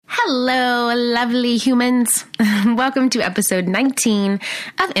Hello, lovely humans. Welcome to episode 19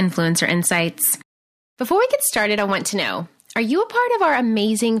 of Influencer Insights. Before we get started, I want to know, are you a part of our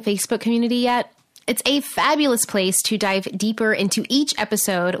amazing Facebook community yet? It's a fabulous place to dive deeper into each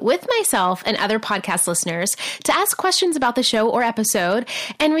episode with myself and other podcast listeners to ask questions about the show or episode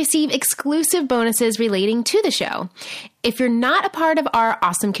and receive exclusive bonuses relating to the show. If you're not a part of our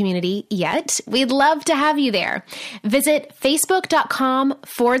awesome community yet, we'd love to have you there. Visit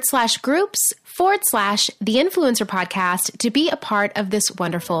facebook.com/groups/The Influencer Podcast to be a part of this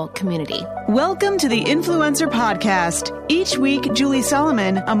wonderful community. Welcome to the Influencer Podcast. Each week, Julie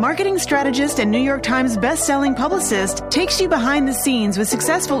Solomon, a marketing strategist and New York Times best-selling publicist, takes you behind the scenes with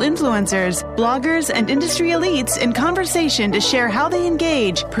successful influencers, bloggers, and industry elites in conversation to share how they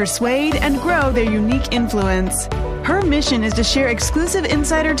engage, persuade, and grow their unique influence. Her mission is to share exclusive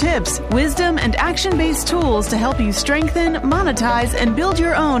insider tips, wisdom, and action-based tools to help you strengthen, monetize, and build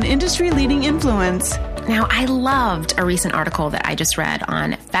your own industry-leading influence. Now, I loved a recent article that I just read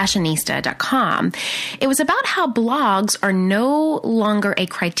on fashionista.com. It was about how blogs are no longer a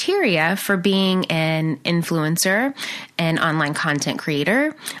criteria for being an influencer, an online content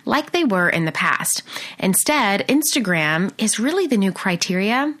creator, like they were in the past. Instead, Instagram is really the new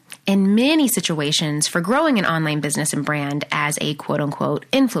criteria in many situations for growing an online business and brand as a quote-unquote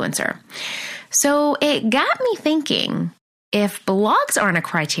influencer. So it got me thinking, if blogs aren't a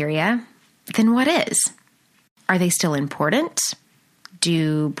criteria, then what is? Are they still important?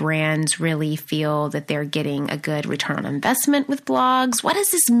 Do brands really feel that they're getting a good return on investment with blogs? What does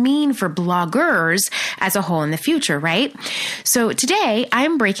this mean for bloggers as a whole in the future, right? So today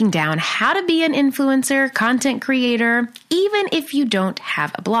I'm breaking down how to be an influencer, content creator, even if you don't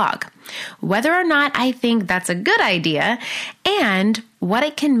have a blog, whether or not I think that's a good idea, and what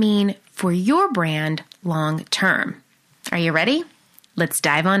it can mean for your brand long term. Are you ready? Let's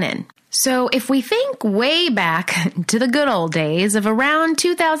dive on in. So if we think way back to the good old days of around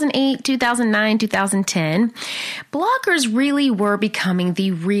 2008, 2009, 2010, bloggers really were becoming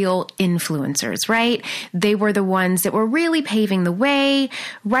the real influencers, right? They were the ones that were really paving the way,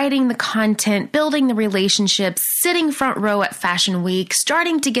 writing the content, building the relationships, sitting front row at Fashion Week,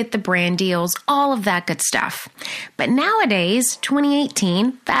 starting to get the brand deals, all of that good stuff. But nowadays,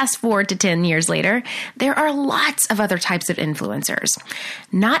 2018, fast forward to 10 years later, there are lots of other types of influencers.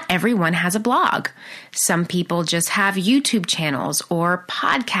 Not everyone has a blog. Some people just have YouTube channels or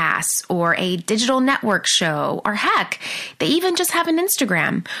podcasts or a digital network show, or heck, they even just have an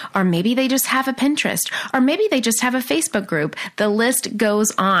Instagram, or maybe they just have a Pinterest, or maybe they just have a Facebook group. The list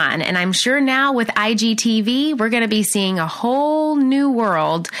goes on. And I'm sure now with IGTV, we're going to be seeing a whole new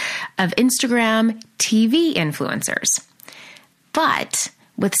world of Instagram TV influencers. But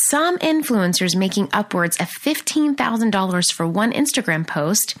with some influencers making upwards of $15,000 for one Instagram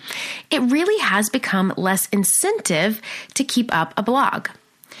post, it really has become less incentive to keep up a blog.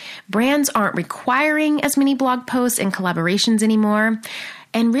 Brands aren't requiring as many blog posts and collaborations anymore.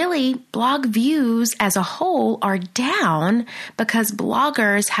 And really, blog views as a whole are down because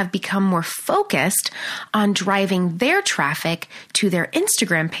bloggers have become more focused on driving their traffic to their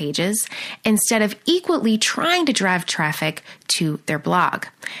Instagram pages instead of equally trying to drive traffic to their blog.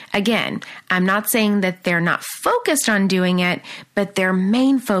 Again, I'm not saying that they're not focused on doing it, but their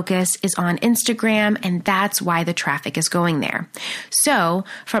main focus is on Instagram, and that's why the traffic is going there. So,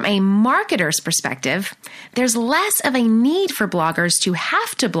 from a marketer's perspective, there's less of a need for bloggers to have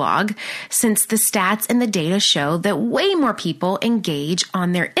to blog, since the stats and the data show that way more people engage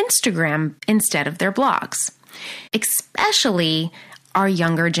on their Instagram instead of their blogs, especially our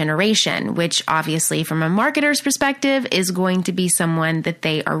younger generation, which obviously from a marketer's perspective is going to be someone that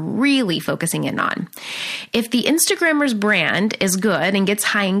they are really focusing in on. If the Instagrammer's brand is good and gets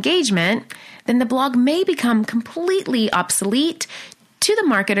high engagement, then the blog may become completely obsolete to the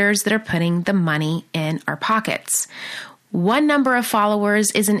marketers that are putting the money in our pockets. One number of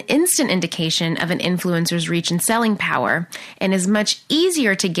followers is an instant indication of an influencer's reach and selling power, and is much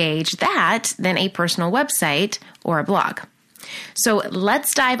easier to gauge that than a personal website or a blog. So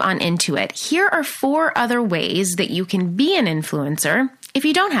let's dive on into it. Here are 4 other ways that you can be an influencer if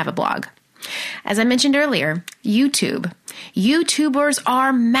you don't have a blog. As I mentioned earlier, YouTube. YouTubers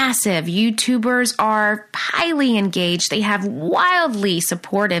are massive. YouTubers are highly engaged. They have wildly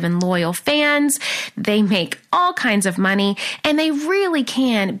supportive and loyal fans. They make all kinds of money, and they really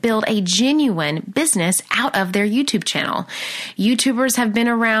can build a genuine business out of their YouTube channel. YouTubers have been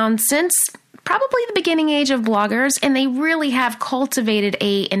around since probably the beginning age of bloggers, and they really have cultivated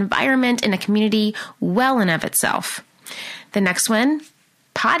an environment and a community well in of itself. The next one,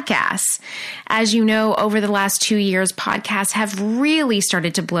 podcasts. As you know, over the last 2 years, podcasts have really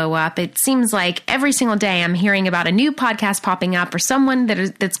started to blow up. It seems like every single day I'm hearing about a new podcast popping up or someone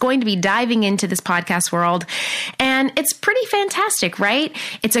that's going to be diving into this podcast world. And it's pretty fantastic, right?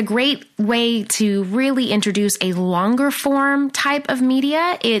 It's a great way to really introduce a longer form type of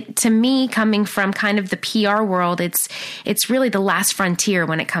media. To me, coming from kind of the PR world, it's really the last frontier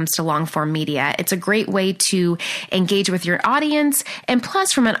when it comes to long form media. It's a great way to engage with your audience. And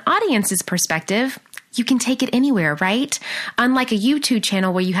plus, from an audience's perspective, you can take it anywhere, right? Unlike a YouTube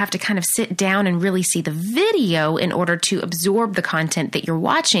channel where you have to kind of sit down and really see the video in order to absorb the content that you're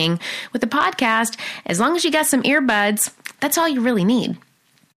watching, with a podcast, as long as you got some earbuds, that's all you really need.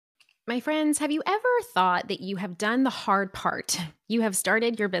 My friends, have you ever thought that you have done the hard part? You have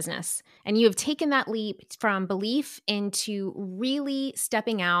started your business and you have taken that leap from belief into really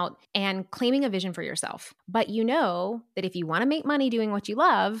stepping out and claiming a vision for yourself. But you know that if you want to make money doing what you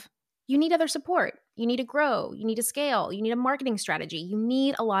love, you need other support. You need to grow. You need to scale. You need a marketing strategy. You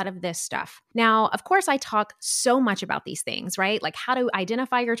need a lot of this stuff. Now, of course, I talk so much about these things, right? Like how to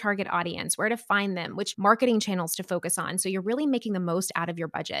identify your target audience, where to find them, which marketing channels to focus on, so you're really making the most out of your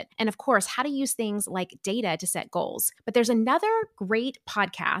budget. And of course, how to use things like data to set goals. But there's another great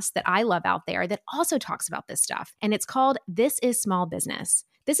podcast that I love out there that also talks about this stuff, and it's called This is Small Business.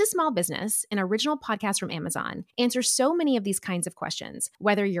 This is Small Business, an original podcast from Amazon, answers so many of these kinds of questions.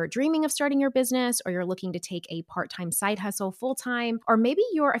 Whether you're dreaming of starting your business or you're looking to take a part-time side hustle full-time, or maybe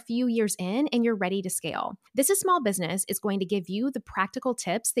you're a few years in and you're ready to scale. This is Small Business is going to give you the practical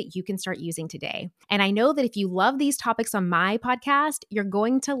tips that you can start using today. And I know that if you love these topics on my podcast, you're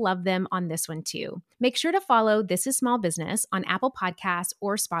going to love them on this one too. Make sure to follow This is Small Business on Apple Podcasts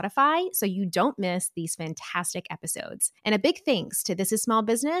or Spotify so you don't miss these fantastic episodes. And a big thanks to This is Small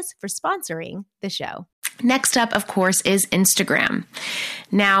Business for sponsoring the show. Next up, of course, is Instagram.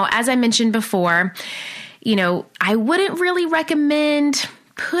 Now, as I mentioned before, I wouldn't really recommend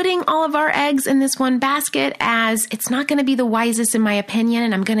putting all of our eggs in this one basket, as it's not going to be the wisest in my opinion,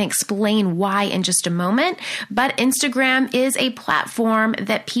 and I'm going to explain why in just a moment. But Instagram is a platform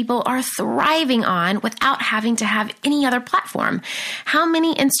that people are thriving on without having to have any other platform. How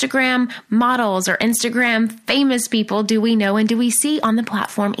many Instagram models or Instagram famous people do we know and do we see on the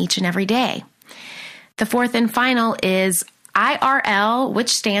platform each and every day? The fourth and final is IRL, which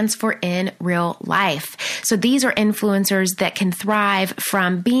stands for in real life. So these are influencers that can thrive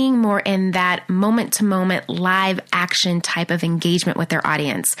from being more in that moment-to-moment live action type of engagement with their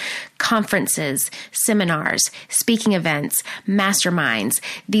audience. Conferences, seminars, speaking events, masterminds.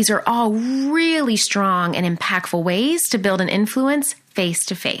 These are all really strong and impactful ways to build an influence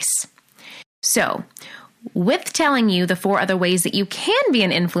face-to-face. So, with telling you the 4 other ways that you can be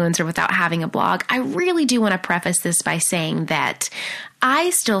an influencer without having a blog, I really do want to preface this by saying that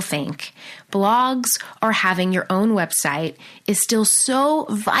I still think blogs or having your own website is still so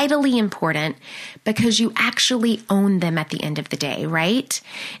vitally important because you actually own them at the end of the day, right?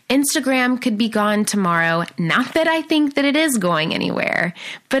 Instagram could be gone tomorrow. Not that I think that it is going anywhere,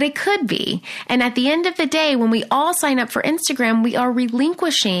 but it could be. And at the end of the day, when we all sign up for Instagram, we are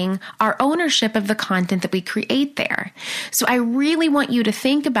relinquishing our ownership of the content that we create there. So I really want you to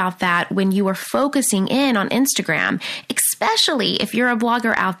think about that when you are focusing in on Instagram, especially if you're a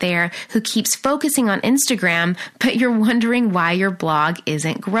blogger out there who keeps focusing on Instagram, but you're wondering why your blog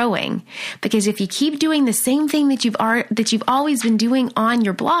isn't growing. Because if you keep doing the same thing that you've always been doing on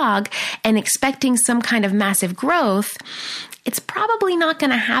your blog and expecting some kind of massive growth, it's probably not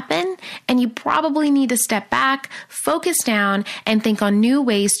going to happen, and you probably need to step back, focus down, and think on new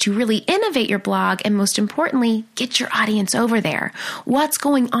ways to really innovate your blog, and most importantly, get your audience over there. What's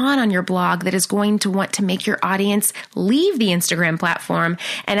going on your blog that is going to want to make your audience leave the Instagram platform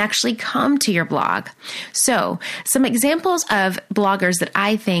and actually come to your blog? So, some examples of bloggers that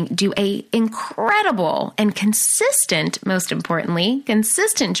I think do a incredible and consistent, most importantly,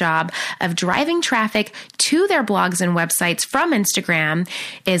 consistent job of driving traffic to their blogs and websites from Instagram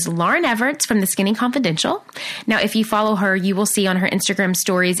is Lauren Everts from The Skinny Confidential. Now, if you follow her, you will see on her Instagram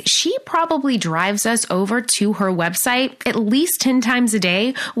stories, she probably drives us over to her website at least 10 times a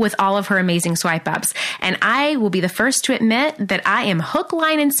day with all of her amazing swipe ups. And I will be the first to admit that I am hook,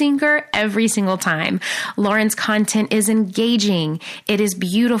 line, and sinker every single time. Lauren's content is engaging. It is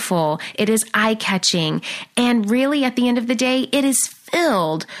beautiful. It is eye-catching. And really, at the end of the day, it is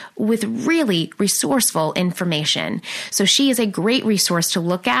filled with really resourceful information. So she is a great resource to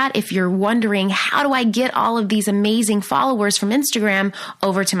look at if you're wondering, how do I get all of these amazing followers from Instagram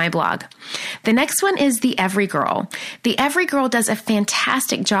over to my blog? The next one is The Every Girl. The Every Girl does a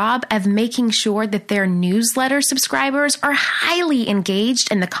fantastic job of making sure that their newsletter subscribers are highly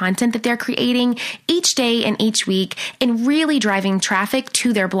engaged in the content that they're creating each day and each week, and really driving traffic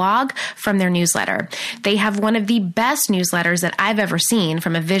to their blog from their newsletter. They have one of the best newsletters that I've ever seen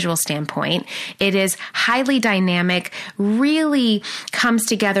from a visual standpoint. It is highly dynamic, really comes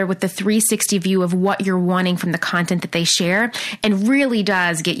together with the 360 view of what you're wanting from the content that they share, and really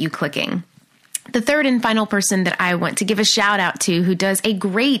does get you clicking. The third and final person that I want to give a shout out to, who does a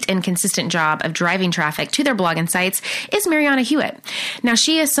great and consistent job of driving traffic to their blog and sites, is Marianna Hewitt. Now,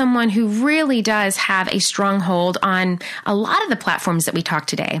 she is someone who really does have a stronghold on a lot of the platforms that we talked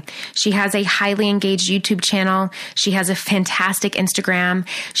today. She has a highly engaged YouTube channel. She has a fantastic Instagram.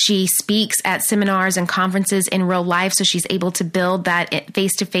 She speaks at seminars and conferences in real life, so she's able to build that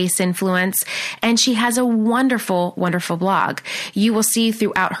face-to-face influence. And she has a wonderful, wonderful blog. You will see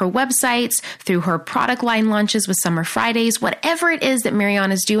throughout her websites, through her product line launches with Summer Fridays, whatever it is that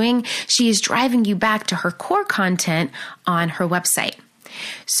Marianna is doing, she is driving you back to her core content on her website.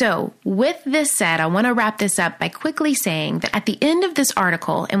 So with this said, I want to wrap this up by quickly saying that at the end of this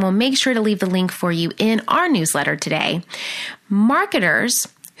article, and we'll make sure to leave the link for you in our newsletter today, marketers,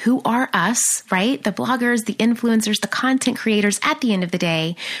 who are us, right? The bloggers, the influencers, the content creators at the end of the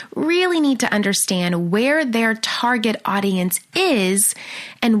day, really need to understand where their target audience is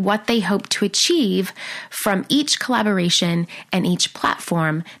and what they hope to achieve from each collaboration and each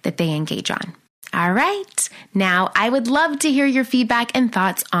platform that they engage on. All right. Now, I would love to hear your feedback and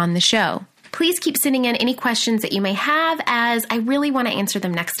thoughts on the show. Please keep sending in any questions that you may have, as I really want to answer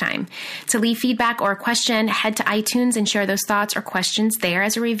them next time. To leave feedback or a question, head to iTunes and share those thoughts or questions there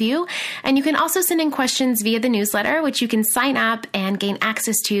as a review. And you can also send in questions via the newsletter, which you can sign up and gain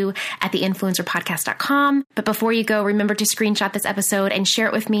access to at theinfluencerpodcast.com. But before you go, remember to screenshot this episode and share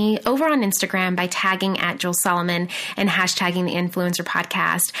it with me over on Instagram by tagging at Jules Solomon and hashtagging the Influencer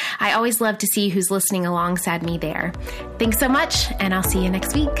Podcast. I always love to see who's listening alongside me there. Thanks so much, and I'll see you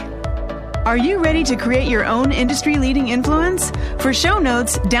next week. Are you ready to create your own industry-leading influence? For show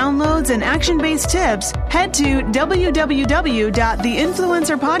notes, downloads, and action-based tips, head to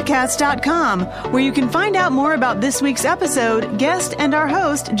www.theinfluencerpodcast.com, where you can find out more about this week's episode, guest, and our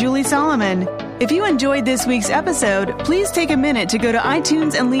host, Julie Solomon. If you enjoyed this week's episode, please take a minute to go to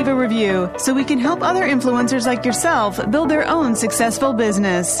iTunes and leave a review so we can help other influencers like yourself build their own successful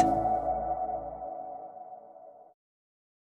business.